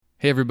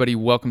Hey everybody,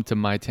 welcome to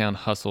My Town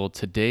Hustle.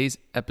 Today's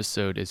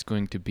episode is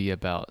going to be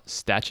about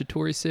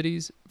statutory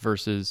cities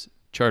versus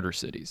charter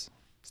cities.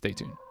 Stay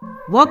tuned.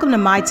 Welcome to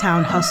My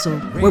Town Hustle,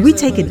 where we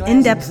take an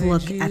in-depth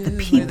look at the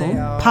people,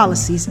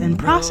 policies, and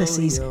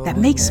processes that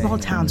make small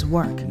towns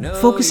work.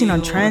 Focusing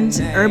on trends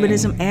in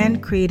urbanism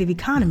and creative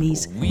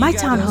economies, My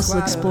Town Hustle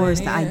explores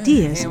the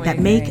ideas that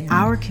make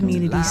our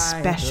communities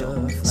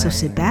special. So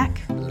sit back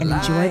and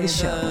enjoy the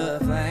show.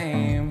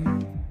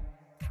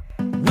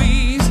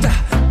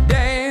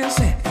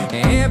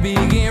 And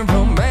begin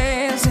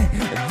romancing.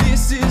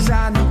 This is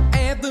our new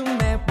anthem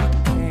that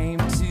we came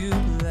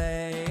to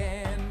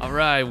play. All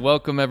right,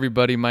 welcome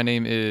everybody. My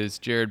name is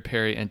Jared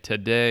Perry, and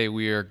today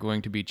we are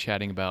going to be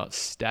chatting about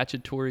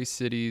statutory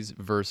cities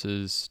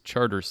versus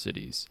charter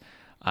cities.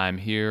 I'm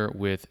here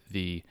with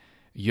the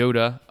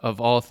Yoda of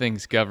all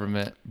things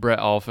government, Brett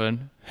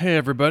Alphen. Hey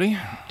everybody.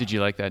 Did you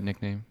like that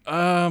nickname?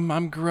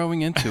 I'm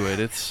growing into it.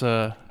 It's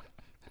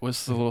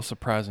was a little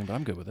surprising, but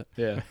I'm good with it.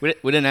 Yeah. We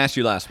didn't ask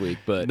you last week,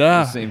 but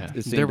Nah, it seemed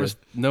there was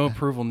no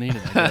approval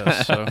needed, I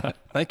guess. So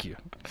thank you.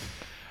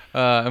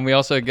 And we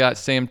also got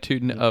Sam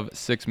Tootin of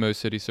Six Mo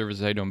City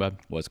Services. How you doing, bud?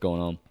 what's going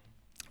on.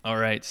 All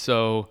right,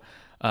 so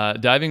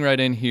diving right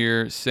in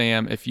here,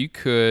 Sam, if you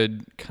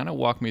could kind of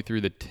walk me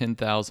through the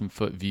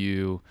 10,000-foot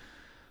view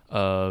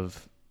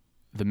of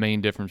the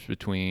main difference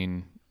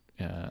between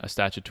a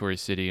statutory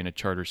city and a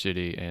charter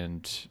city,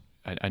 and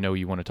I know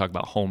you want to talk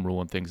about home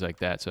rule and things like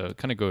that, so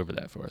kind of go over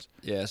that for us.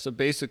 Yeah, so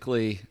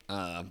basically,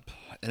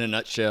 in a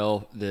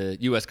nutshell, the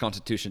U.S.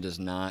 Constitution does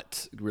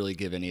not really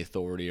give any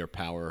authority or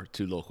power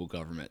to local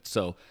government.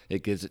 So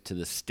it gives it to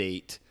the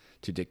state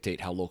to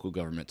dictate how local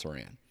governments are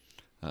ran.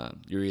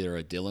 You're either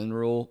a Dillon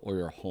rule or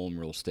you're a home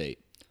rule state.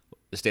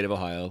 The state of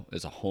Ohio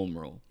is a home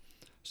rule.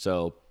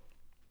 So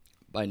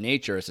by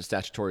nature, as a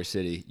statutory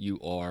city, you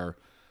are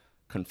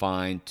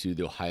confined to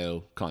the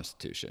Ohio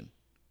Constitution.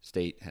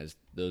 State has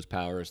those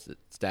powers, the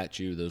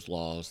statute, those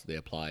laws, they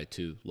apply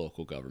to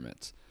local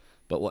governments.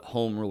 But what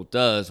home rule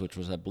does, which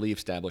was, I believe,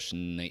 established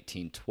in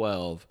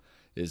 1912,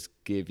 is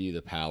give you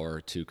the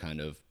power to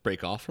kind of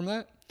break off from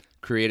that,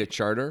 create a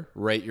charter,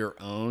 write your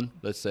own,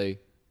 let's say,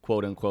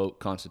 quote unquote,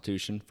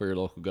 constitution for your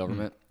local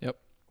government. Yep.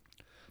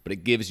 But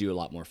it gives you a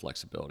lot more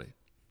flexibility.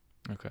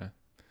 Okay.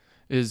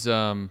 Is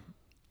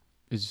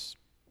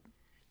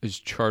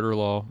charter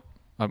law,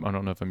 I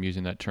don't know if I'm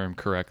using that term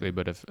correctly,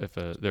 but if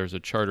there's a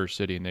charter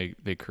city and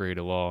they create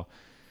a law,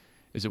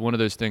 is it one of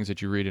those things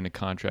that you read in a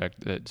contract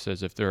that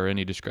says if there are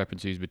any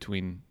discrepancies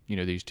between,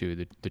 these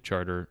two, the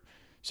charter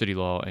city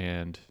law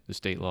and the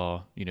state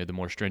law, the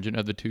more stringent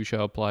of the two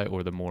shall apply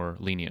or the more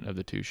lenient of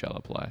the two shall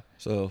apply?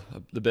 So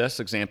the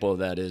best example of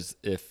that is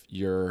if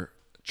your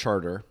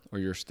charter or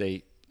your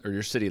state or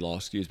your city law,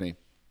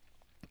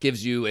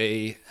 gives you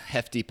a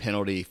hefty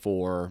penalty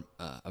for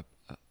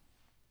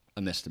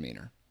a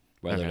misdemeanor.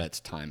 Whether that's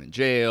time in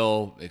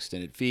jail,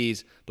 extended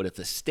fees. But if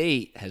the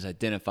state has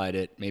identified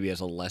it maybe as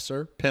a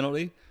lesser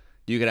penalty,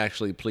 you could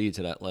actually plead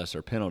to that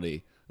lesser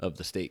penalty of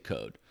the state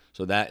code.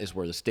 So that is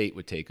where the state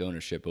would take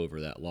ownership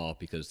over that law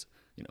because,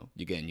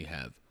 again, you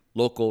have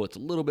local, it's a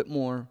little bit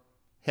more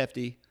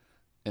hefty,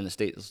 and the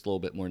state is a little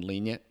bit more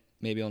lenient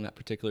maybe on that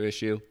particular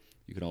issue.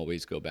 You can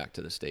always go back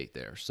to the state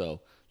there. So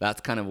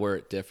that's kind of where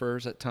it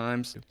differs at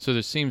times. So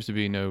there seems to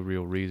be no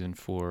real reason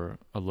for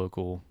a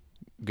local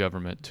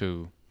government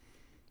to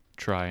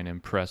try and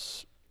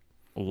impress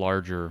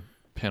larger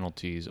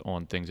penalties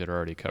on things that are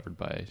already covered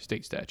by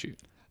state statute.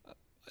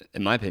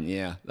 In my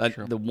opinion, yeah.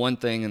 Sure. The one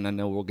thing, and I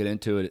know we'll get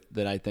into it,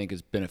 that I think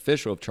is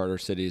beneficial of charter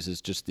cities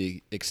is just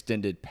the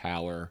extended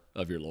power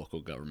of your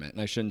local government.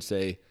 And I shouldn't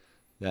say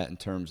that in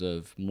terms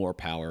of more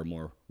power,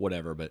 more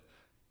whatever, but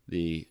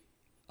the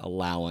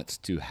allowance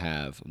to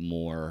have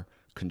more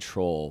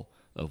control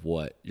of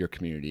what your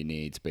community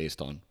needs based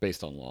on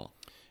law.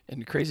 And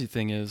the crazy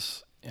thing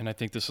is, and I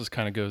think this is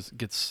kind of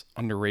gets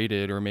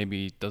underrated or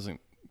maybe doesn't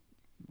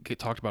get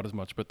talked about as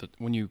much, but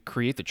when you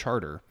create the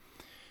charter,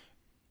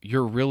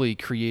 you're really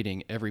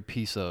creating every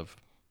piece of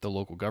the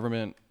local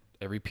government,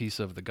 every piece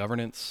of the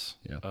governance.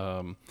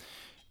 Yeah.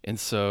 And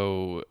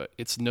so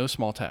it's no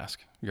small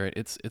task, right?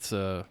 It's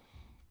a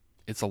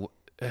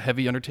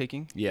heavy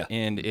undertaking. Yeah.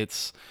 And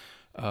it's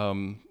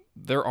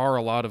there are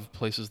a lot of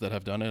places that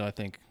have done it. I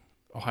think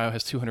Ohio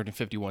has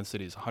 251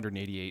 cities,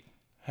 188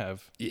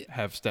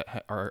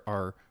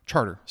 are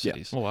charter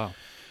cities. Oh, wow.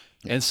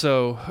 And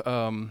so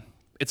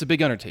it's a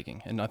big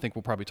undertaking, and I think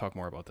we'll probably talk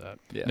more about that.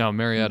 Yeah. Now,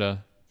 Marietta,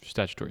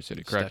 statutory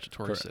city, correct?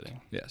 Statutory Correct. city.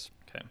 Yes.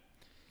 Okay.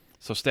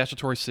 So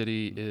statutory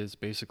city is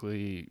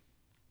basically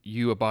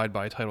you abide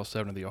by Title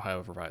VII of the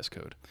Ohio Revised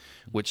Code,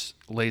 which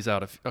lays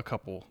out a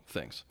couple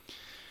things.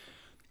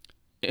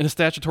 In a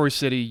statutory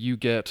city, you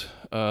get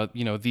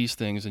these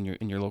things in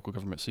your local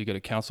government. So you get a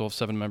council of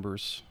 7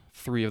 members,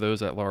 3 of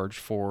those at large,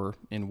 4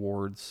 in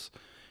wards.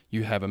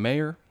 You have a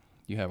mayor,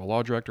 you have a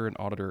law director, an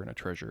auditor, and a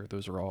treasurer.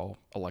 Those are all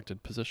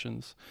elected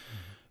positions.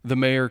 Mm-hmm. The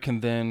mayor can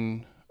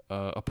then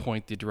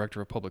appoint the director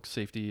of public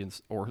safety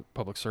or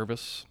public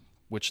service,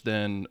 which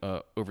then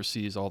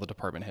oversees all the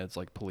department heads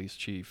like police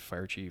chief,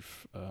 fire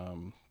chief,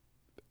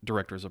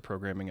 directors of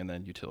programming, and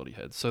then utility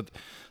heads.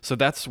 So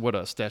that's what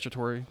a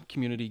statutory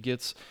community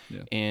gets,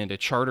 Yeah. and a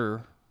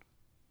charter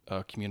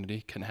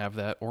community can have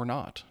that or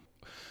not.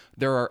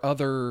 There are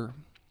other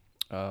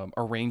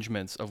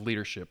arrangements of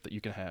leadership that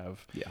you can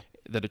have Yeah.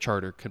 that a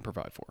charter can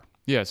provide for.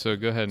 Yeah, so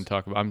go ahead and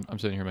talk about. I'm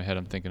sitting here in my head.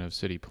 I'm thinking of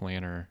city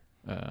planner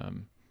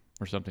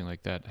or something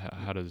like that.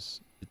 How does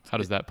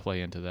that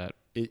play into that?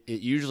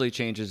 It usually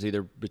changes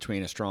either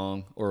between a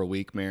strong or a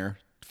weak mayor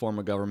form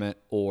of government,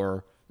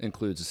 or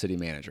includes a city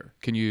manager.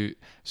 Can you?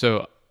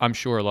 So I'm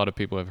sure a lot of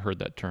people have heard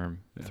that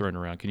term thrown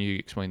around. Can you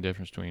explain the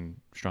difference between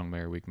strong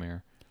mayor, weak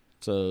mayor?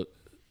 So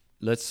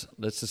let's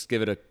just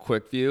give it a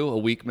quick view. A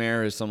weak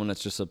mayor is someone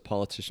that's just a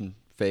politician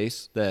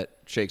face that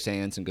shakes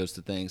hands and goes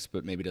to things,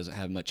 but maybe doesn't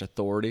have much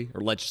authority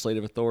or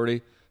legislative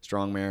authority.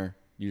 Strong mayor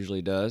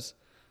usually does,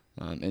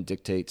 and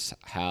dictates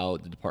how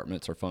the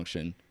departments are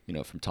function.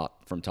 From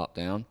top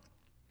down.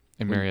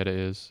 And Marietta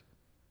is.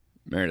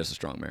 Marietta's a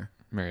strong mayor.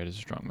 Marietta's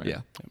a strong mayor.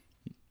 Yeah.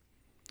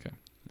 Okay.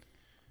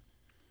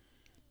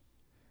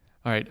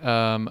 All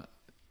right.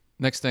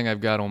 Next thing I've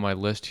got on my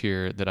list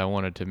here that I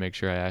wanted to make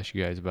sure I ask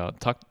you guys about.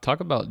 Talk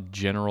about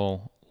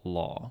general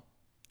law.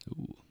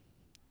 Ooh.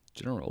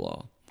 General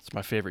law. It's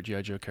my favorite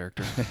G.I. Joe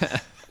character,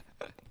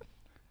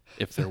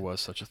 if there was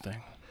such a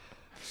thing.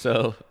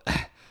 So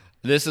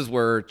this is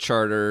where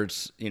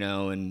charters,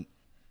 and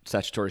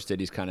statutory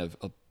cities kind of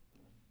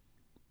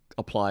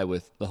apply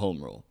with the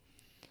home rule.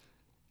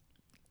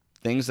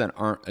 Things that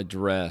aren't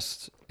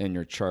addressed in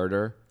your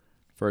charter,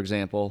 for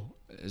example,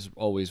 is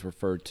always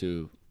referred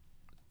to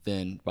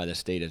then by the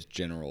state as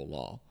general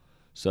law.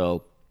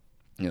 So,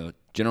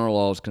 general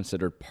law is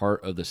considered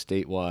part of the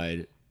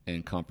statewide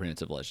and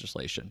comprehensive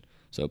legislation.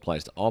 So it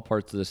applies to all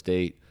parts of the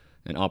state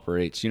and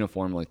operates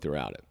uniformly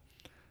throughout it.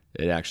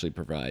 It actually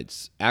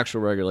provides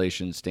actual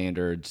regulations,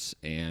 standards,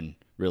 and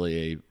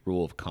really a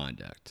rule of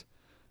conduct.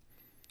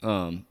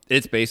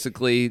 It's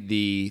basically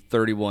the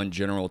 31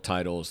 general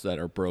titles that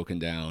are broken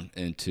down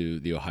into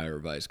the Ohio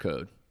Revised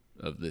Code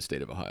of the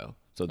state of Ohio.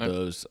 So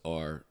those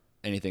are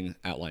anything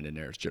outlined in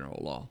there is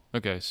general law.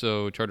 Okay,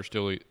 so charter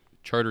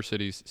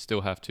cities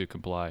still have to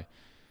comply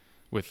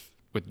with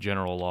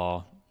general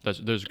law.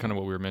 Those are kind of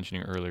what we were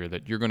mentioning earlier,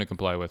 that you're going to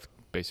comply with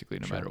basically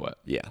no matter what.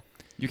 Yeah,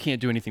 You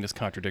can't do anything that's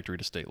contradictory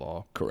to state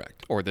law,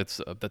 correct. or that's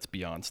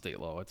beyond state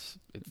law.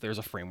 There's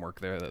a framework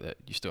there that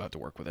you still have to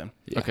work within.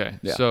 Yeah. Okay,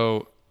 Yeah.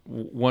 so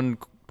one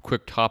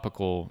quick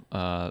topical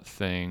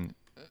thing.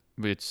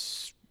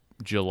 It's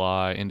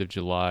end of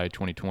July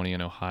 2020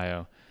 in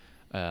Ohio.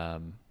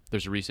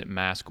 There's a recent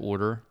mask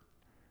order,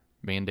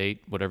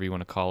 mandate, whatever you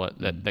want to call it,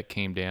 that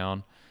came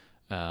down.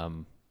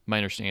 My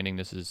understanding,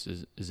 this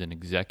is an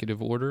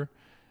executive order,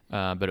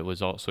 but it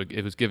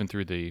was given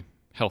through the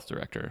health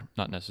director,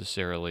 not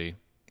necessarily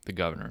the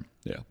governor.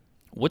 Yeah.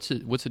 What's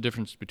the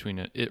difference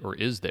between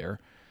is there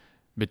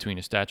between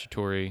a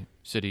statutory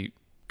city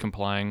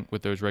complying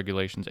with those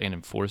regulations and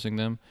enforcing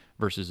them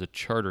versus a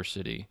charter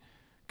city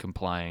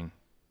complying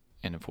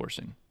and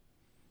enforcing?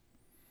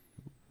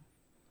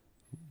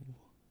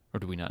 Or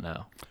do we not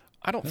know?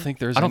 I don't think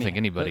there's. I don't think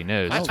anybody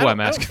knows. That's I why I'm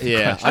don't- asking.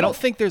 Yeah, I don't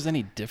think there's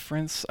any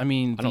difference. I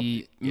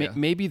mean, yeah.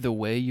 maybe the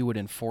way you would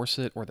enforce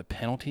it, or the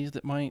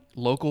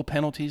local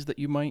penalties that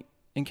you might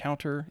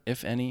encounter,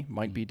 if any,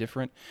 might be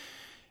different.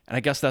 And I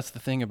guess that's the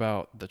thing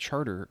about the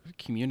charter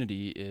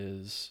community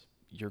is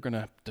you're going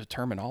to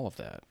determine all of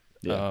that.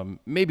 Yeah.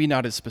 Maybe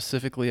not as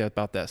specifically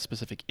about that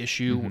specific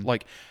issue.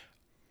 Like,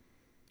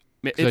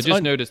 So I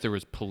just noticed there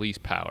was police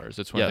powers.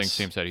 That's one thing Yes.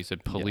 Sam said. He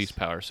said police Yes.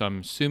 powers. So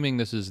I'm assuming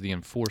this is the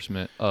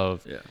enforcement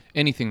of Yeah.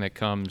 anything that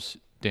comes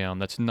down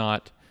that's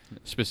not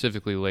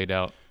specifically laid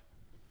out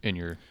in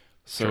your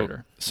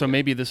charter. So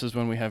maybe this is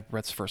when we have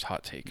Brett's first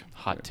hot take.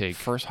 Hot take.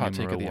 First hot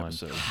take of the number one.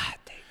 episode.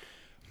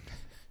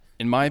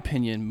 In my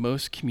opinion,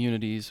 most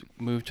communities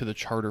move to the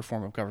charter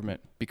form of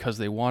government because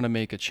they want to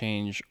make a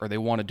change or they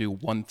want to do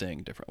one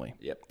thing differently.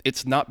 Yep.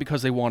 It's not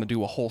because they want to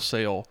do a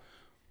wholesale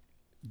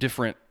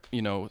different,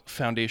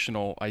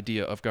 foundational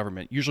idea of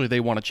government. Usually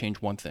they want to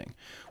change one thing.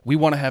 We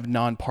want to have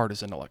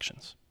nonpartisan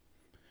elections.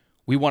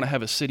 We want to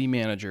have a city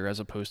manager as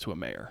opposed to a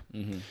mayor.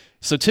 Mm-hmm.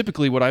 So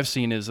typically what I've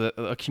seen is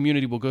a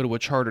community will go to a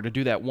charter to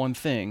do that one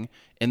thing,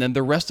 and then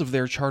the rest of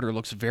their charter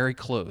looks very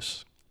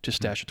close to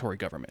statutory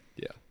government.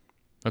 Yeah.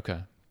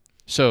 Okay.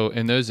 So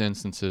in those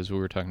instances we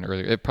were talking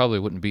earlier, it probably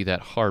wouldn't be that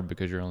hard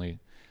because you're only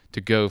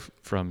to go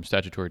from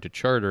statutory to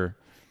charter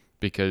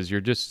because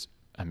you're just,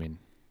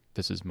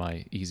 this is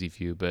my easy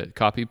view, but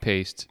copy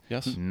paste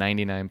Yes.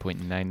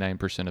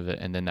 99.99% of it,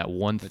 and then that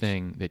one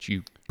thing that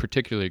you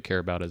particularly care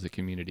about as a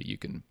community, you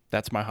can.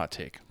 That's my hot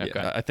take.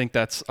 Okay. I think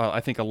that's. I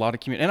think a lot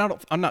of communities,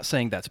 and I'm not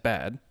saying that's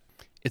bad.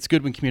 It's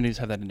good when communities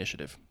have that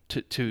initiative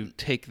to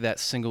take that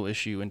single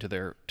issue into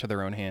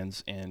their own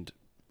hands and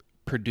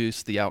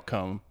produce the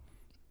outcome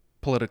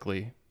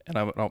politically, and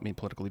I don't mean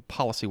politically,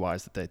 policy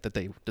wise that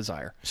they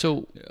desire.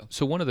 So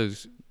one of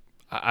those,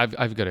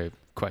 I've got a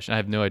question. I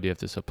have no idea if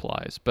this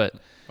applies, but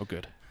Oh,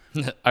 good.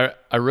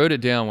 I wrote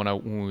it down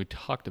when we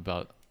talked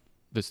about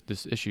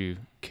this issue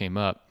came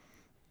up.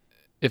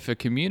 If a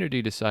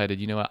community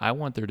decided, I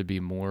want there to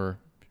be more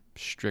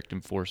strict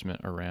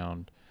enforcement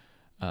around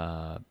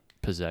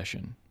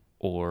possession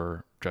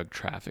or drug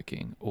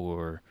trafficking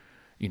or,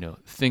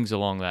 things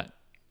along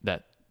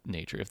that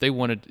nature. If they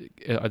wanted,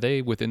 are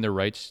they within their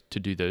rights to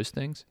do those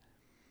things,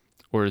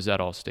 or is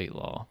that all state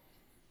law?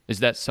 Is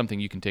that something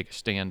you can take a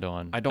stand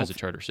on as a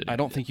charter city? I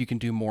don't think you can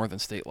do more than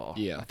state law.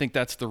 Yeah. I think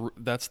that's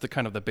the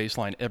kind of the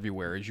baseline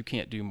everywhere is you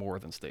can't do more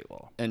than state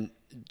law. And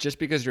just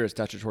because you're a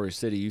statutory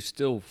city, you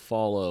still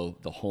follow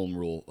the home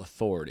rule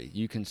authority.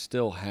 You can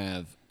still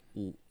have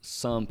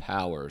some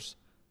powers.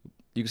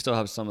 You can still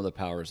have some of the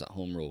powers that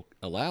home rule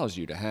allows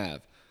you to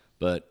have,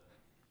 but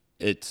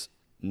it's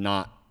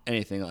not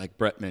anything like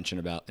Brett mentioned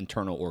about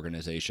internal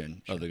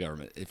organization of the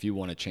government. If you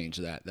want to change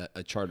that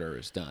a charter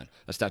is done.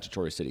 A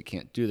statutory city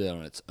can't do that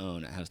on its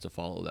own. It has to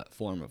follow that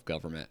form of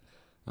government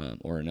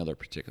or another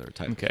particular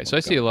type. Okay, of so I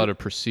see a lot of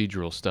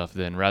procedural stuff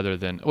then, rather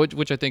than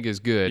which I think is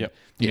good.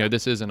 Yep.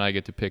 This isn't I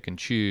get to pick and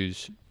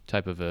choose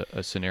type of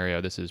a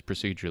scenario. This is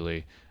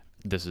procedurally,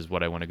 this is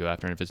what I want to go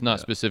after. And if it's not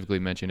specifically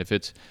mentioned, if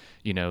it's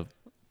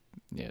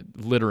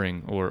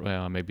littering, or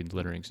maybe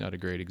littering's not a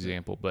great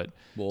example, but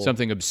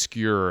something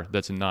obscure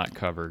that's not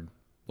covered,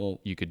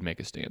 you could make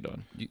a stand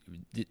on.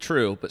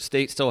 True, but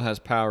state still has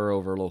power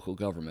over local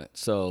government.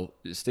 So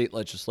state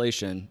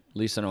legislation, at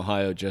least in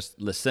Ohio,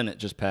 the Senate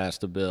just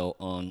passed a bill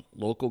on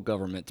local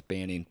governments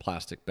banning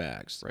plastic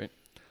bags. Right.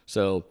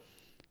 So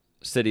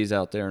cities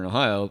out there in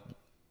Ohio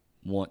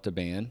want to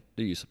ban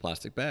the use of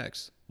plastic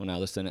bags. Well, now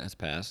the Senate has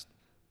passed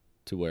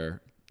to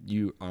where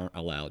you aren't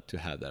allowed to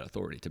have that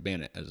authority to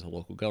ban it as a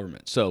local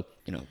government. So,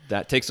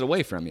 that takes it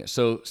away from you.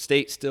 So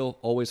state still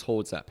always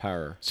holds that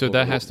power. So over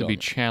that has to local be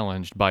government.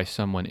 challenged by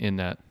someone in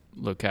that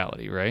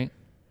locality, right?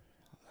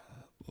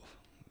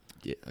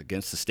 Yeah,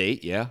 against the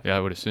state, yeah. Yeah,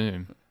 I would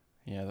assume.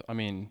 Yeah, I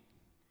mean,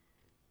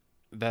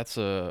 that's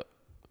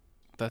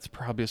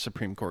probably a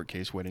Supreme Court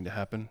case waiting to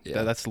happen.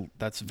 Yeah.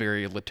 That's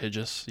very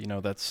litigious.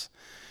 That's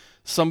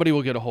somebody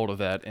will get a hold of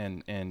that,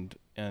 and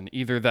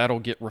either that'll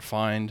get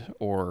refined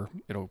or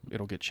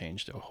it'll get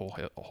changed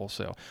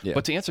wholesale. Yeah.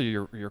 But to answer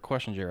your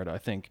question, Jared, I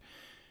think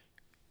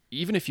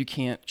even if you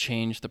can't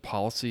change the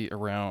policy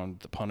around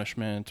the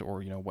punishment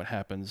or what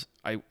happens,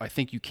 I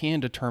think you can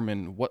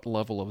determine what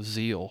level of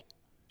zeal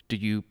do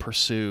you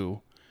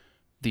pursue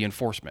the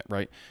enforcement,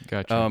 right?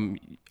 Gotcha.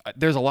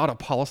 There's a lot of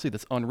policy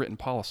that's unwritten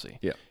policy.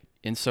 Yeah.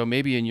 And so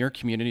maybe in your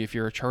community, if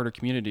you're a charter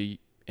community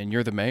and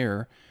you're the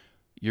mayor,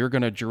 you're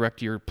going to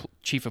direct your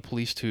chief of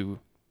police to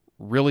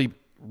really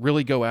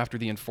go after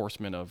the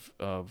enforcement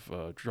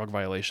of drug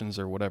violations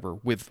or whatever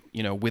with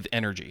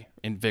energy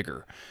and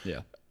vigor.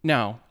 Yeah.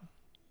 Now,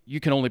 you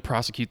can only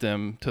prosecute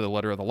them to the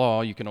letter of the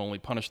law. You can only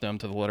punish them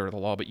to the letter of the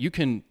law, but you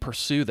can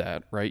pursue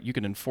that, right? You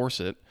can enforce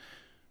it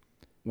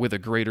with a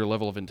greater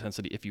level of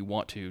intensity if you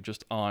want to,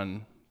 just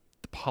on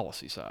the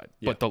policy side.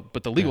 Yeah.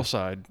 But the legal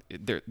side,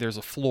 there's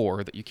a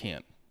floor that you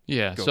can't.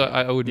 Yeah, go so there.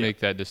 I would make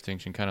that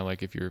distinction, kind of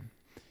like if you're,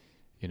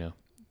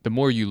 the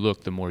more you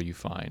look, the more you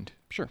find.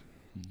 Sure.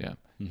 Yeah.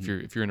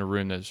 If you're in a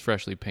room that's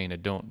freshly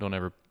painted, don't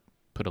ever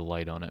put a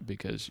light on it,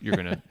 because you're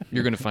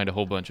gonna find a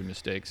whole bunch of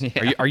mistakes.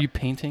 Are you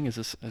painting? Is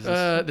this?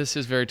 This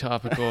is very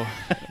topical.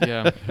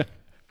 Yeah.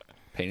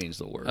 Painting's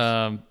the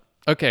worst.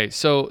 Okay,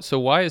 so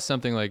why is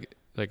something like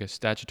a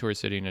statutory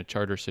city and a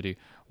charter city,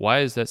 why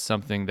is that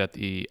something that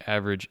the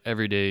average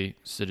everyday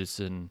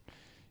citizen,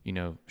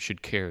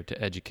 should care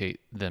to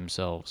educate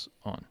themselves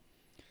on?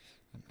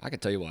 I can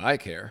tell you why I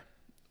care.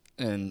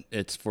 And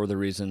it's for the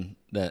reason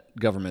that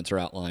governments are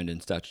outlined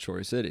in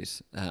statutory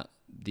cities.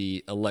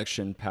 The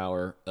election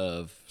power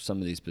of some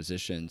of these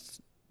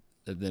positions,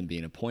 of them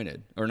being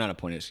appointed, or not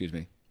appointed, excuse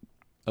me,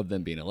 of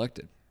them being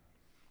elected.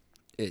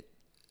 It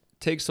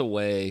takes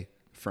away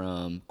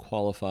from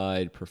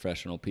qualified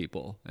professional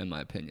people, in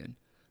my opinion,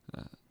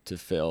 to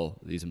fill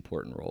these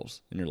important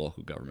roles in your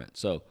local government.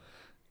 So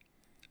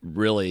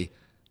really,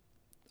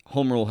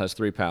 home rule has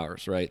three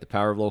powers, right? The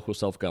power of local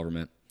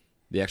self-government,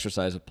 the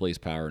exercise of police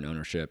power and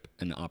ownership,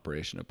 and the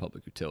operation of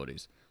public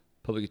utilities.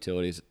 Public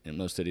utilities, and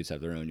most cities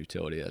have their own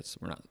utility. That's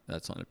not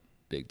a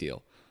big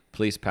deal.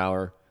 Police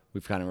power,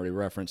 we've kind of already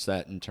referenced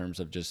that in terms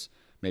of just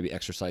maybe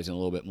exercising a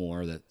little bit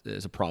more. That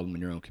is a problem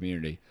in your own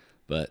community.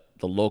 But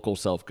the local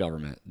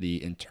self-government,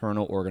 the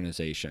internal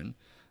organization,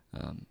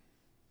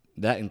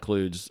 that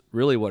includes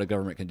really what a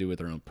government can do with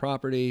their own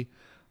property,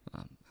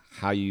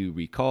 how you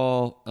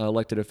recall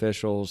elected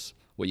officials,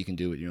 what you can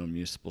do with your own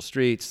municipal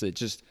streets. It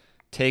just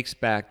takes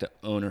back the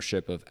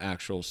ownership of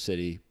actual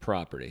city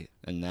property.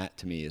 And that,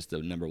 to me, is the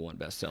number one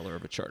bestseller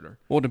of a charter.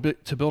 Well,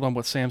 to build on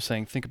what Sam's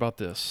saying, think about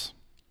this.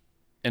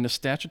 In a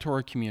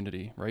statutory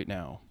community right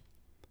now,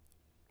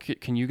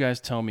 can you guys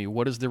tell me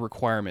what is the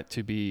requirement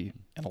to be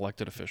an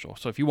elected official?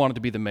 So if you wanted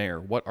to be the mayor,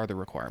 what are the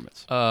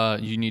requirements?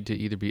 You need to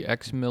either be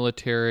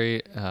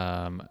ex-military,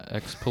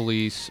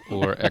 ex-police,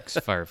 or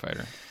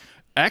ex-firefighter.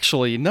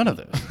 Actually, none of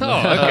those.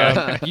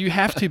 Oh, okay. You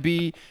have to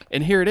be,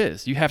 and here it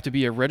is, you have to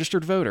be a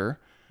registered voter,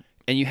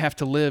 and you have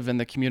to live in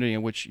the community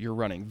in which you're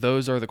running.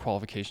 Those are the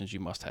qualifications you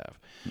must have.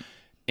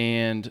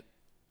 And,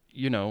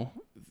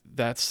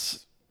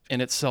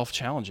 in itself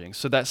challenging.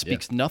 So that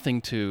speaks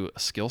nothing to a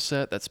skill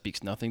set. That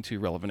speaks nothing to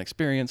relevant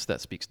experience.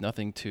 That speaks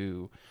nothing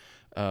to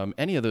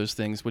any of those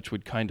things, which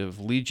would kind of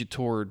lead you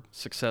toward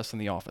success in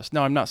the office.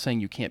 Now, I'm not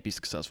saying you can't be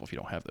successful if you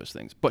don't have those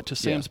things. But to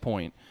Sam's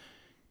point,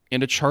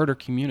 in a charter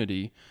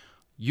community,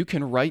 you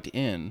can write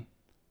in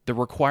the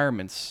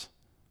requirements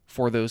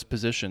for those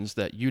positions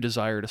that you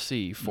desire to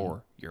see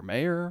for your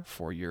mayor,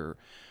 for your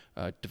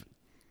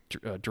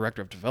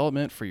director of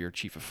development, for your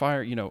chief of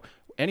fire,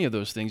 any of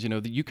those things,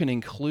 that you can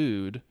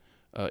include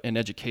an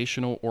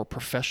educational or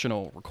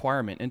professional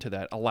requirement into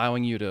that,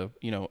 allowing you to,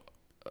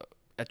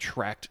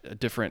 attract a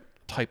different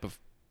type of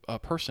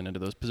person into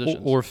those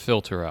positions. Or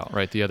filter out,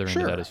 right? The other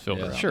end of that is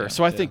filter out. Sure.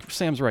 So I think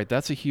Sam's right.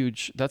 That's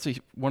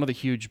one of the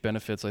huge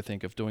benefits, I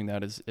think, of doing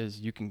that is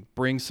you can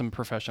bring some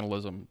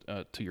professionalism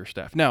to your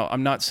staff. Now,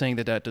 I'm not saying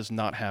that does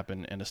not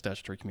happen in a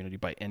statutory community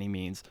by any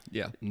means.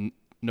 Yeah.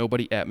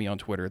 Nobody at me on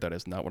Twitter. That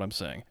is not what I'm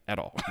saying at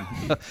all.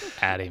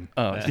 At him.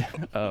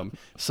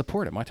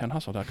 Support at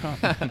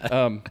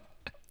mytownhustle.com.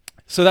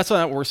 So that's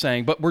not what we're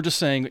saying, but we're just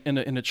saying in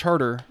a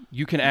charter,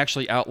 you can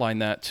actually outline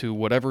that to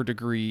whatever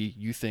degree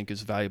you think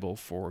is valuable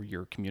for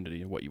your community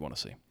and what you want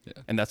to see. Yeah.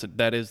 And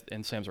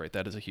and Sam's right,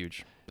 that is a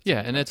huge. Yeah,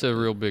 and it's a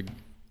real big.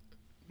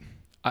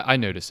 I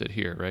notice it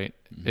here, right?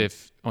 Mm-hmm.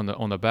 If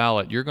on the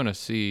ballot, you're going to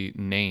see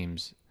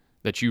names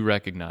that you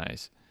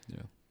recognize.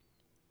 Yeah.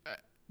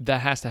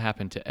 That has to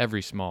happen to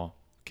every small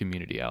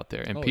community out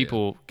there, and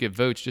people give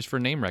votes just for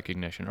name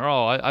recognition. Or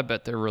I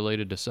bet they're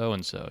related to so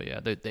and so. Yeah,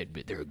 they're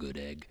a good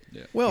egg.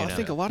 Yeah. Well, I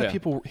think a lot of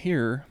people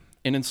here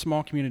and in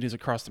small communities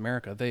across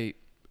America,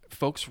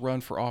 folks run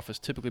for office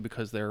typically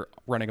because they're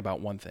running about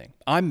one thing.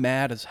 I'm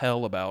mad as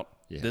hell about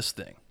this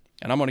thing,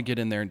 and I'm going to get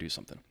in there and do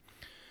something.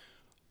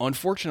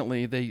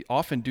 Unfortunately, they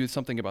often do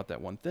something about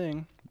that one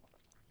thing,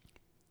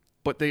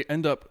 but they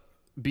end up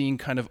being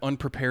kind of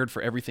unprepared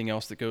for everything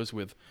else that goes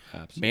with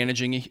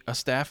managing a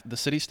staff, the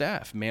city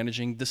staff,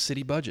 managing the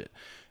city budget,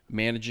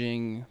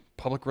 managing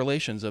public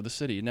relations of the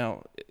city.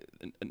 Now,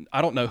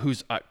 I don't know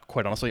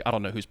quite honestly, I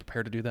don't know who's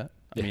prepared to do that.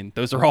 I mean,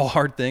 those are all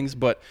hard things,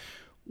 but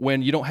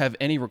when you don't have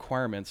any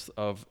requirements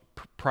of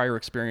prior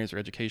experience or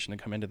education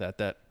to come into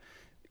that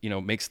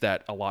makes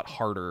that a lot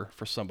harder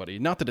for somebody.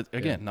 Not that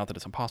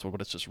it's impossible,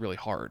 but it's just really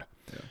hard.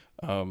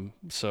 Yeah.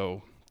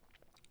 So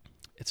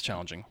it's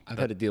challenging. I've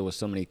had to deal with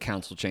so many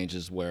council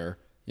changes where,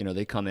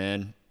 they come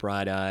in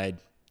bright-eyed,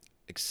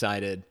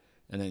 excited,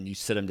 and then you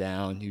sit them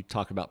down, you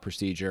talk about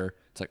procedure.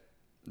 It's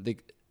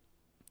like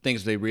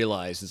things they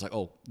realize is like,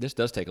 oh, this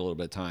does take a little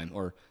bit of time,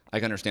 or I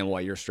can understand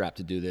why you're strapped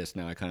to do this.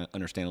 Now I kind of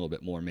understand a little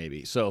bit more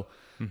maybe. So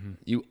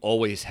you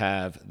always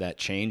have that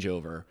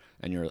changeover,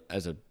 and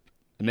as an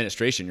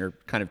administration, you're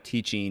kind of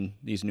teaching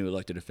these new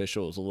elected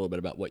officials a little bit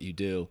about what you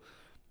do.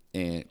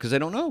 And because they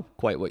don't know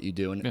quite what you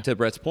do. And to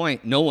Brett's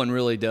point, no one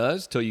really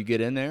does till you get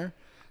in there.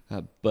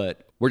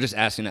 But we're just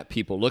asking that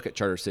people look at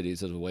charter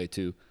cities as a way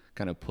to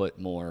kind of put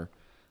more,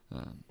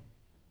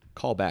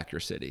 call back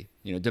your city,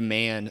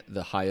 demand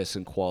the highest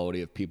in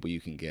quality of people you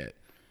can get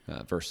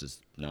versus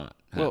not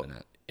having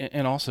that.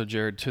 And also,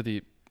 Jared, to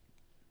the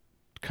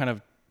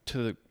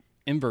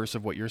inverse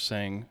of what you're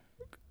saying,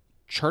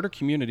 charter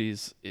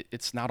communities,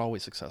 it's not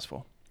always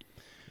successful.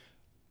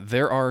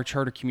 There are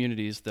charter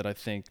communities that I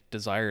think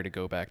desire to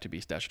go back to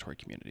be statutory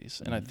communities.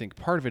 And I think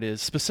part of it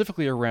is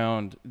specifically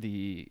around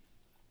the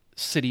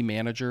city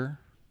manager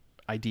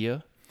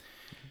idea.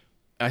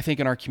 I think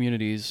in our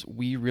communities,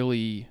 we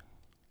really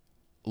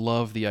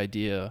love the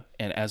idea,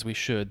 and as we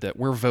should, that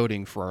we're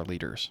voting for our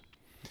leaders.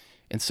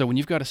 And so when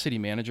you've got a city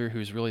manager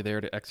who's really there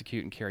to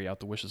execute and carry out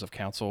the wishes of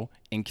council,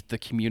 and the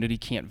community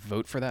can't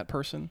vote for that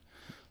person,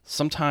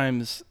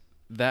 sometimes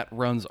that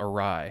runs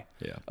awry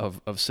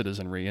of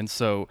citizenry.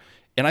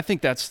 And I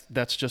think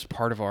that's just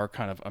part of our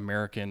kind of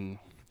American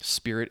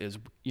spirit is,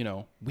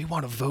 we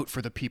want to vote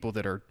for the people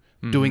that are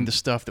doing the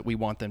stuff that we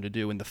want them to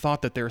do. And the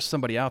thought that there's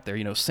somebody out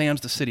there,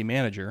 Sam's the city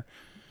manager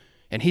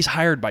and he's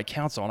hired by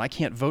council and I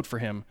can't vote for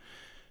him,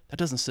 that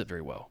doesn't sit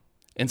very well.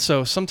 And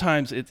so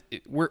sometimes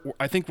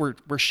I think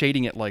we're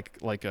shading it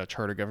like a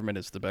charter government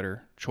is the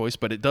better choice,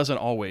 but it doesn't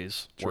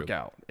always work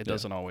out. It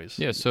doesn't always.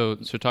 Yeah. So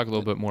talk a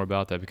little bit more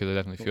about that, because I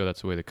definitely feel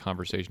that's the way the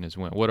conversation has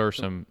went. What are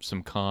some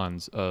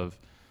cons of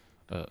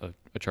a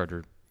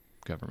charter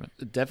government?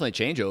 Definitely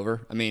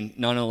changeover. I mean,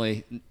 not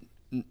only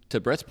to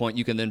Brett's point,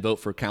 you can then vote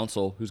for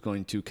council who's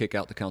going to kick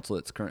out the council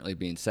that's currently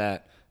being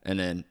sat, and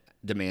then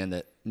demand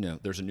that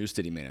there's a new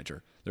city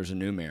manager, there's a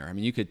new mayor. I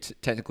mean, you could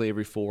technically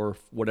every how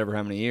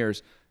many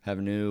years have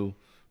a new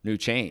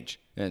change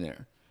in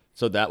there.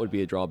 So that would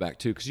be a drawback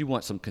too, because you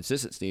want some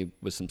consistency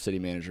with some city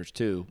managers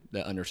too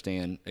that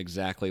understand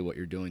exactly what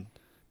you're doing,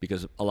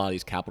 because a lot of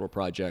these capital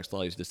projects, a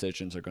lot of these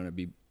decisions are going to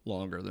be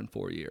longer than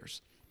 4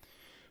 years.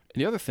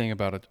 And the other thing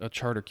about a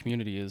charter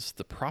community is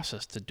the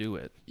process to do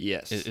it.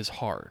 Yes, is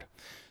hard.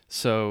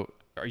 So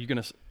are you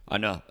going to? I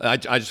know. I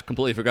just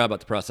completely forgot about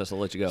the process. I'll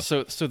let you go.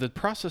 So the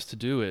process to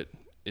do it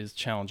is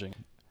challenging.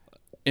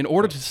 In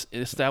order to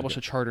establish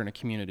a charter in a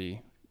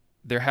community,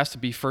 there has to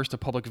be first a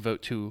public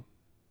vote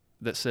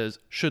that says,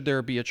 should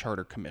there be a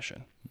charter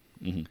commission?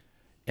 Mm-hmm.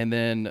 And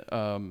then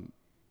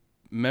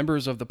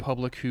members of the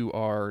public who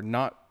are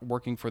not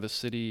working for the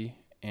city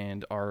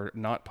and are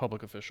not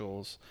public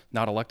officials,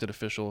 not elected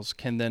officials,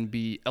 can then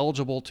be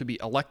eligible to be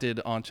elected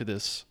onto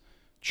this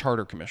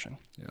charter commission.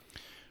 Yeah.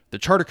 The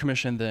charter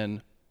commission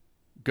then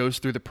goes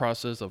through the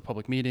process of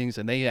public meetings,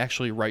 and they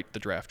actually write the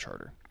draft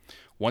charter.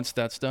 Once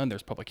that's done,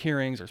 there's public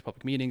hearings, there's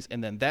public meetings,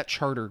 and then that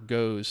charter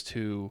goes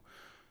to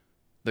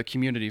the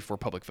community for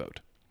public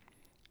vote.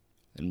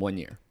 In 1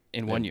 year.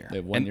 In 1 year. They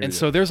have 1 year And to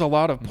so do it. there's a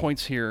lot of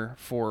points here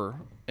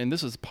and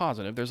this is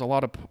positive, there's a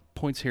lot of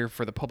points here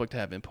for the public to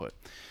have input.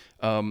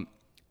 And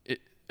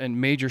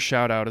major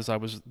shout out, as I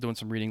was doing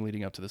some reading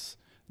leading up to this,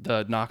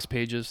 the Knox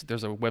Pages.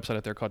 There's a website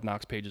out there called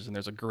Knox Pages, and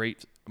there's a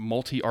great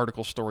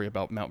multi-article story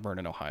about Mount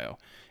Vernon, Ohio.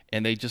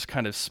 And they just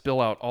kind of spill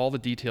out all the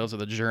details of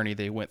the journey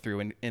they went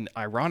through. And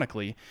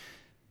ironically,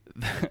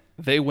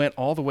 they went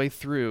all the way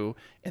through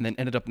and then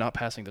ended up not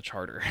passing the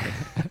charter.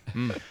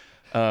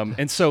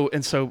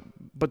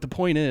 But the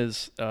point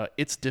is,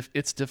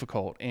 it's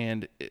difficult,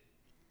 and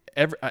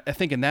I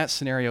think in that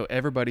scenario,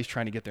 everybody's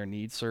trying to get their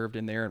needs served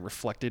in there and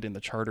reflected in the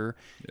charter,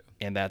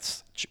 and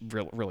that's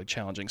really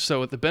challenging.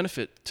 So the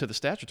benefit to the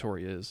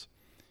statutory is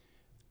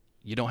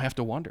you don't have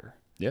to wonder.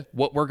 Yeah.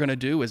 What we're going to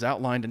do is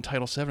outlined in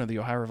Title VII of the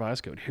Ohio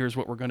Revised Code. Here's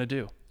what we're going to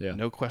do. Yeah.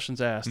 No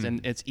questions asked,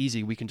 and it's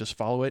easy. We can just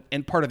follow it.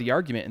 And part of the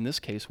argument in this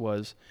case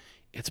was,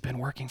 it's been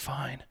working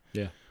fine.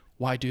 Yeah.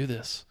 Why do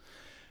this?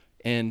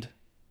 And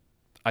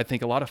I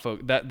think a lot of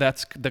folk,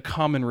 that's the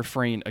common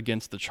refrain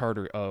against the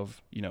charter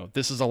of,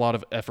 this is a lot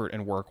of effort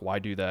and work. Why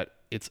do that?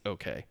 It's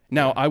okay.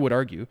 Now, I would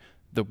argue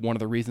that one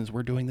of the reasons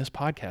we're doing this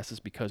podcast is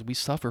because we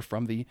suffer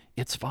from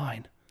it's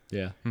fine.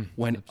 Yeah.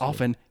 When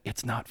often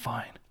it's not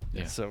fine.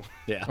 Yeah. So,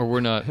 Yeah. Or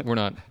we're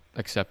not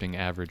accepting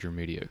average or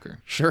mediocre.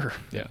 sure.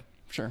 Yeah.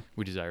 Sure.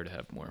 We desire to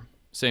have more.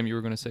 Sam, you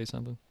were going to say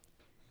something?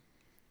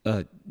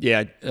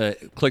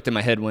 Clicked in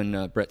my head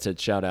when Brett said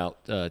shout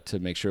out to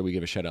make sure we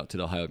give a shout out to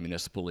the Ohio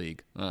Municipal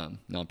League,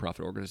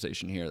 nonprofit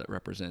organization here that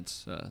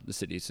represents the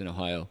cities in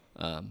Ohio.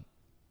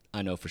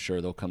 I know for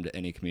sure they'll come to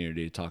any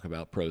community to talk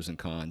about pros and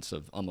cons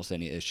of almost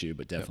any issue,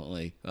 but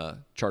definitely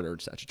charter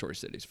and statutory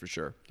cities for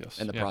sure. Yes.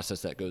 And the Yeah.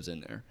 process that goes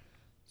in there.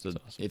 So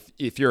awesome.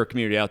 if you're a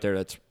community out there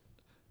or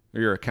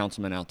you're a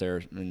councilman out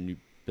there and you've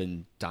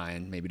been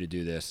dying maybe to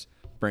do this,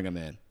 bring them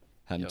in.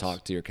 Have them Yes.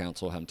 talk to your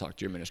council, have them talk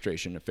to your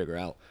administration to figure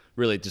out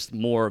really just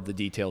more of the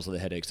details of the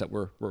headaches that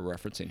we're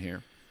referencing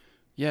here.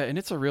 Yeah, and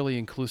it's a really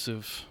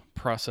inclusive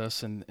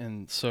process.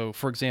 And so,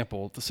 for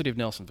example, the city of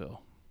Nelsonville,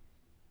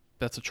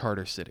 that's a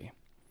charter city.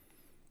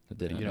 I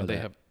did not They know that.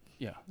 have,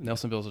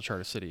 Nelsonville is a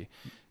charter city.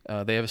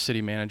 They have a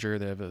city manager.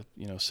 They have a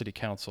city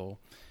council.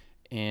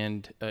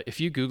 And if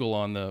you Google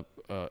on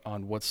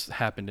what's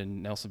happened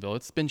in Nelsonville,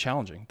 it's been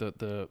challenging.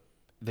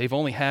 They've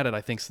only had it, I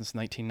think, since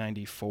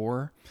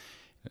 1994.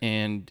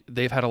 And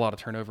they've had a lot of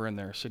turnover in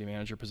their city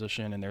manager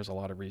position, and there's a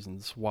lot of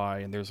reasons why,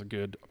 and there's a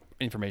good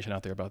information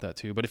out there about that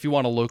too. But if you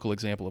want a local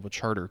example of a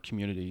charter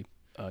community,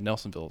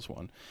 Nelsonville is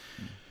one.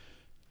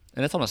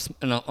 And it's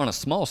on a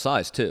small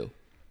size too.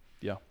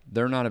 Yeah,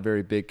 They're not a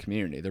very big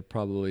community. They're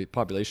probably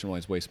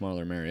population-wise way smaller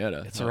than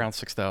Marietta. it's around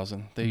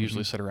 6,000. They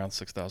usually sit around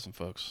 6,000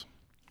 folks.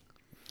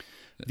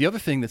 The other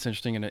thing that's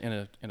interesting in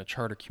a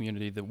charter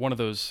community, that one of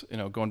those,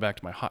 going back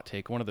to my hot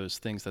take, one of those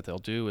things that they'll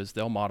do is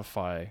they'll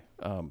modify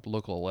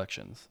local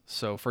elections.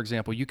 So, for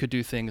example, you could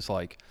do things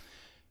like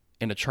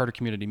in a charter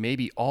community,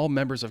 maybe all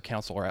members of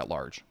council are at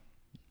large.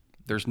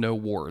 There's no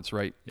wards,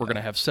 right? We're going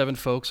to have 7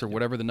 folks or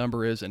whatever the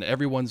number is, and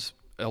everyone's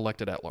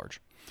elected at large.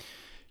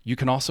 You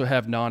can also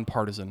have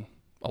nonpartisan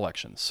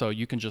elections. So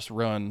you can just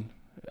run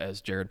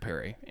as Jared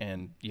Perry,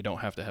 and you don't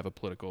have to have a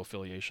political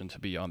affiliation to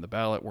be on the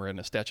ballot. Where in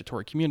a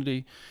statutory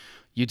community,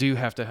 you do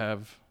have to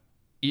have,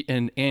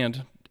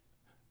 and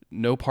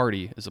no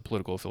party is a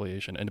political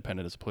affiliation,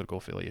 independent is a political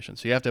affiliation.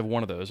 So you have to have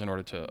one of those in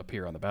order to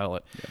appear on the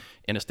ballot. Yeah.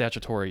 In a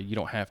statutory, you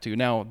don't have to.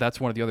 Now, that's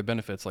one of the other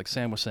benefits, like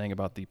Sam was saying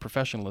about the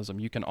professionalism.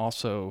 You can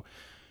also,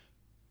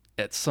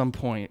 at some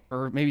point,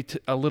 or maybe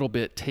a little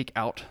bit, take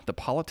out the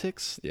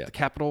politics, the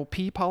capital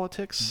P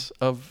politics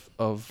of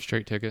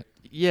Straight ticket.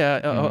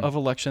 of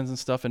elections and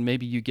stuff, and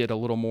maybe you get a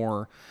little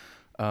more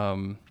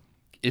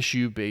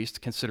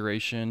issue-based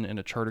consideration in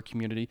a charter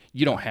community.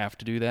 You don't have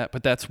to do that,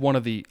 but that's one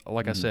of the,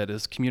 like I said,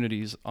 as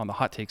communities on the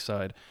hot take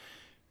side,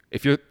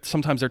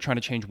 sometimes they're trying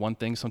to change one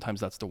thing, sometimes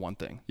that's the one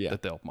thing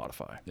that they'll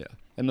modify. Yeah.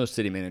 And most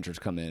city managers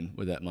come in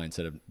with that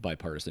mindset of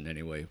bipartisan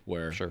anyway,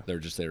 where they're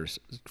just there to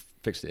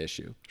fix the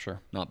issue. Sure.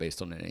 Not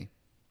based on any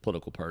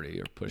political party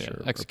or push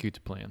or execute the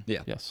plan.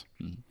 Yeah. Yes.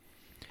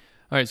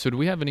 All right. So do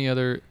we have any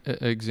other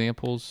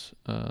examples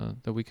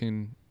that we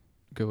can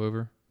go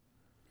over?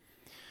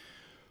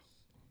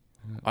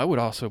 I would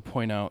also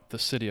point out the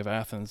city of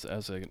Athens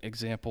as an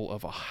example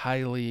of a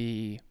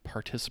highly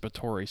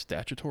participatory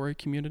statutory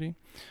community.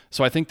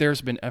 So I think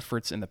there's been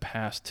efforts in the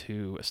past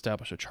to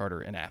establish a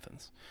charter in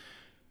Athens,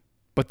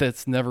 but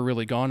that's never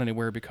really gone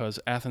anywhere because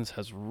Athens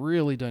has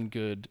really done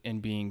good in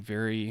being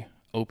very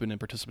open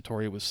and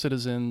participatory with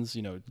citizens,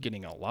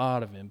 getting a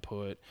lot of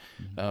input,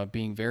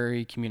 being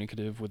very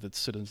communicative with its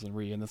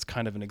citizenry. And that's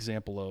kind of an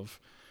example of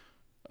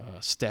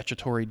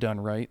statutory done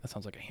right. That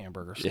sounds like a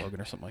hamburger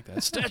slogan or something like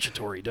that.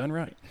 Statutory done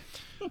right.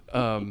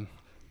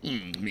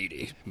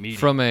 Meaty.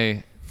 From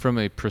a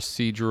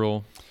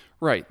procedural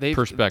Right.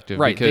 perspective,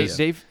 Right. because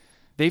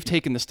They've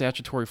taken the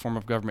statutory form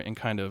of government and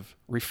kind of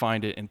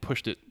refined it and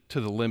pushed it to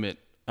the limit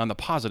on the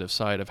positive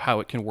side of how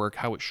it can work,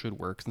 how it should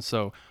work. And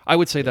so I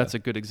would say that's a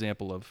good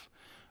example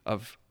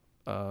of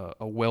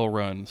a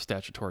well-run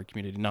statutory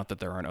community. Not that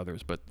there aren't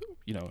others, but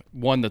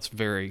one that's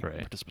very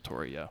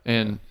participatory. Yeah.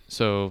 And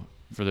so,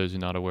 for those who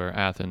are not aware,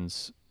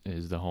 Athens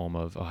is the home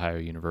of Ohio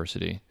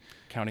University.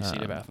 County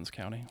seat of Athens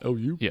County. Oh,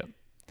 you? Yeah.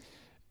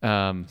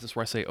 Is this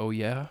where I say, oh,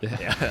 yeah?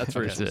 Yeah, that's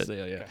where That's it's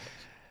it. yeah.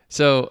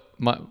 So,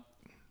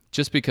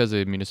 just because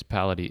a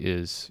municipality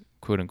is,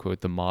 quote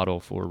unquote, the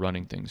model for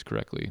running things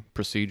correctly,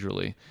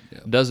 procedurally,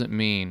 doesn't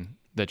mean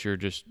that you're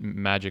just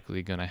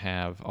magically going to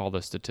have all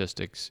the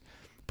statistics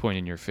point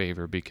in your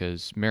favor,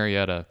 because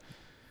Marietta,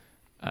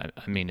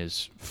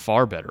 is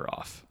far better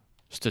off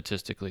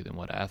statistically than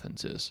what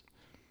Athens is.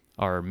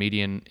 Our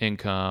median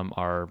income,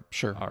 we're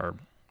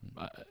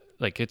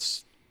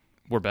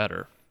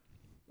better.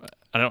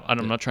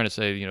 I'm not trying to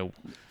say,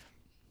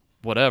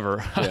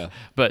 whatever,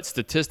 but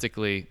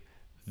statistically,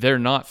 they're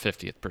not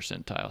 50th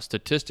percentile.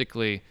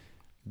 Statistically,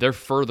 they're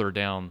further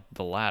down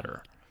the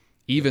ladder,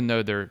 even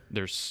though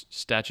their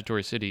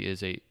statutory city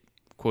is a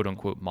quote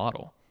unquote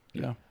model.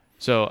 Yeah.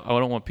 So I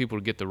don't want people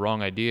to get the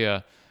wrong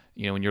idea.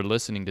 When you're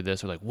listening to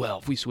this, they're like, well,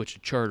 if we switch to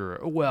charter,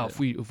 or if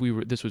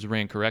this was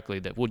ran correctly,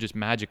 that we'll just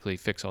magically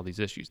fix all these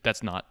issues.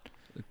 That's not.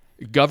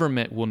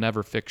 Government will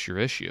never fix your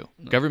issue.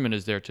 No. Government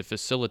is there to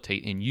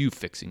facilitate in you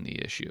fixing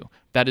the issue.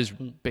 That is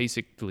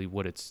basically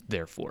what it's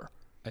there for.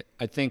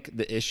 I think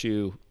the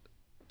issue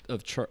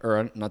of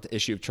or not the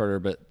issue of charter,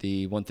 but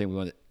the one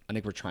thing I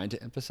think we're trying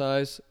to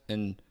emphasize,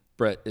 and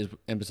Brett is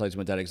emphasizing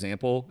with that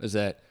example, is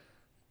that,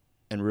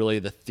 and really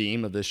the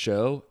theme of this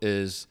show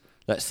is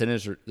that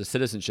the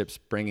citizenship's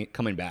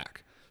coming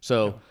back.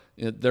 So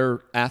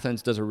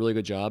Athens does a really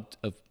good job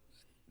of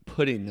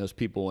putting those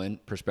people in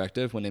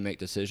perspective when they make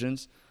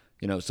decisions.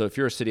 So if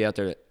you're a city out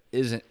there that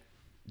isn't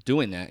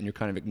doing that and you're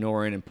kind of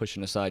ignoring and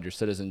pushing aside your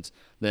citizens,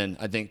 then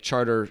I think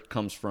charter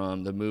comes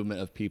from the movement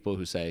of people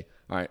who say,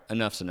 all right,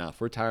 enough's enough.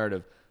 We're tired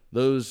of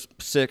those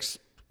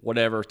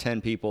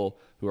 10 people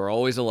who are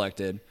always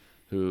elected,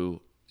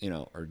 who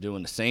are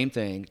doing the same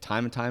thing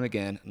time and time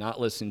again, not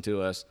listening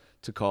to us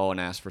to call and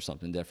ask for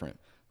something different.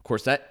 Of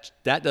course, that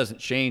doesn't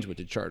change with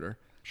the charter.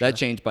 Sure. That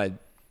changed by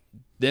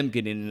them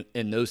getting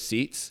in those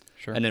seats,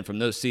 and then from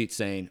those seats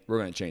saying, we're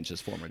going to change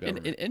this form of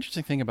government. An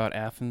interesting thing about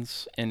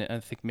Athens, and I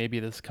think maybe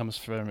this comes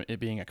from it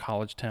being a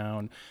college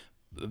town,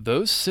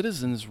 those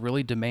citizens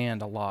really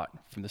demand a lot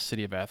from the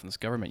city of Athens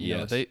government.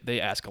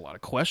 They ask a lot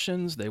of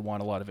questions. They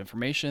want a lot of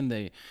information.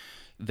 They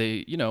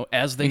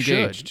as they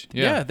engaged.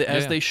 Should.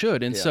 They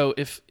should. And so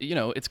if,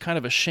 it's kind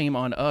of a shame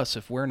on us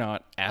if we're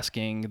not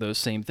asking those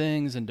same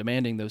things and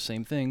demanding those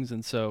same things.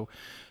 And so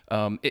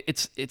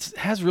it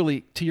has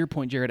really, to your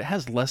point, Jared, it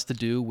has less to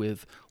do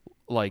with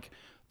like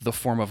the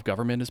form of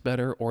government is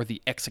better or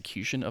the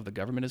execution of the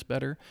government is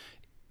better.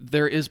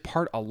 There is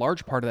a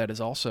large part of that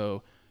is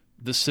also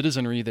the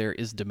citizenry there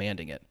is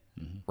demanding it,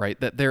 right?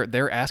 That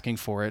they're asking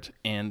for it,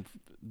 and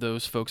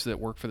those folks that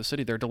work for the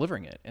city, they're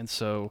delivering it. And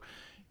so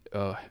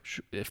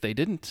if they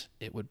didn't,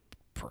 it would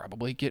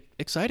probably get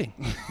exciting.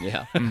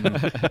 Yeah.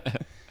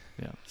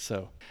 Yeah.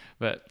 So,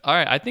 but all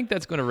right, I think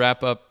that's going to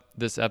wrap up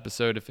this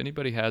episode. If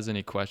anybody has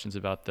any questions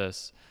about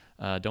this,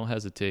 don't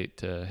hesitate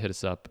to hit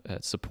us up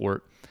at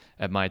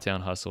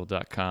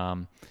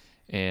support@mytownhustle.com.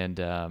 And,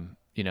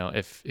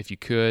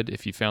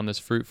 if you found this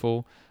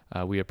fruitful,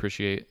 we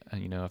appreciate, a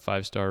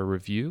 5-star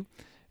review.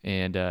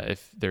 And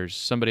if there's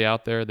somebody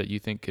out there that you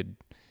think could,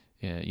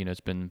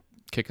 it's been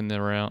kicking this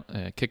around,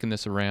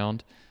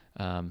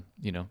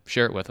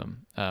 share it with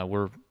them.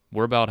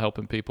 We're about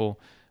helping people,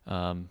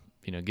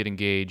 get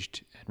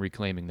engaged and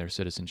reclaiming their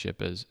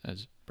citizenship as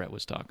Brett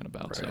was talking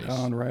about.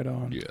 Right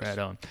on. Yes. Right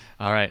on.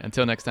 All right.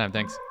 Until next time.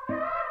 Thanks.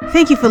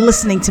 Thank you for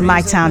listening to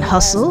My Town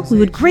Hustle. We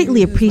would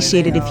greatly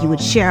appreciate it if you would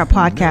share our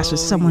podcast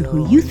with someone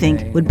who you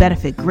think would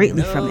benefit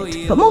greatly from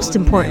it. But most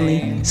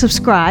importantly,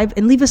 subscribe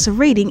and leave us a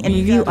rating and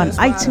review on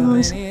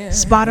iTunes,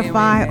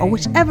 Spotify, or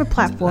whichever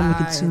platform you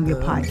consume your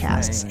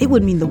podcasts. It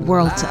would mean the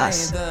world to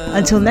us.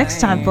 Until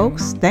next time,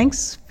 folks,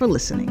 thanks for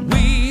listening.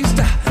 We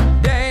stop